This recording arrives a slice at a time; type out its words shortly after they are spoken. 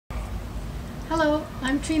Hello,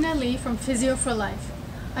 I'm Trina Lee from Physio for Life.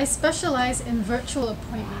 I specialize in virtual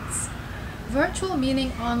appointments. Virtual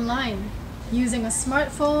meaning online, using a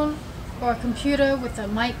smartphone or a computer with a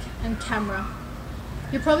mic and camera.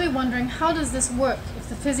 You're probably wondering, how does this work if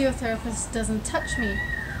the physiotherapist doesn't touch me?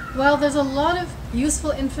 Well, there's a lot of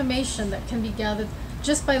useful information that can be gathered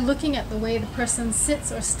just by looking at the way the person sits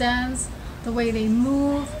or stands, the way they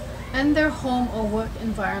move, and their home or work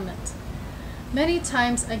environment. Many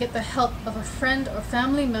times I get the help of a friend or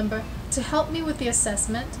family member to help me with the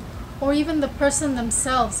assessment, or even the person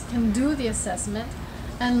themselves can do the assessment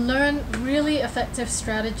and learn really effective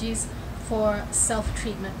strategies for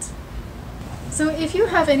self-treatment. So if you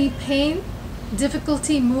have any pain,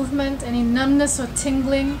 difficulty movement, any numbness or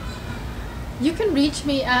tingling, you can reach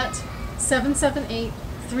me at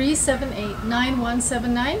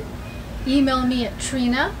 778-378-9179. Email me at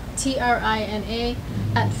Trina, Trina,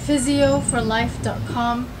 at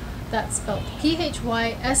physioforlife.com. That's spelled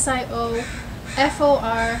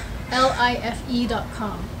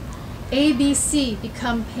physioforlife.com. ABC,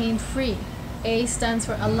 become pain-free. A stands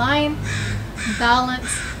for align,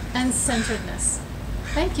 balance, and centeredness.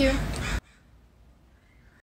 Thank you.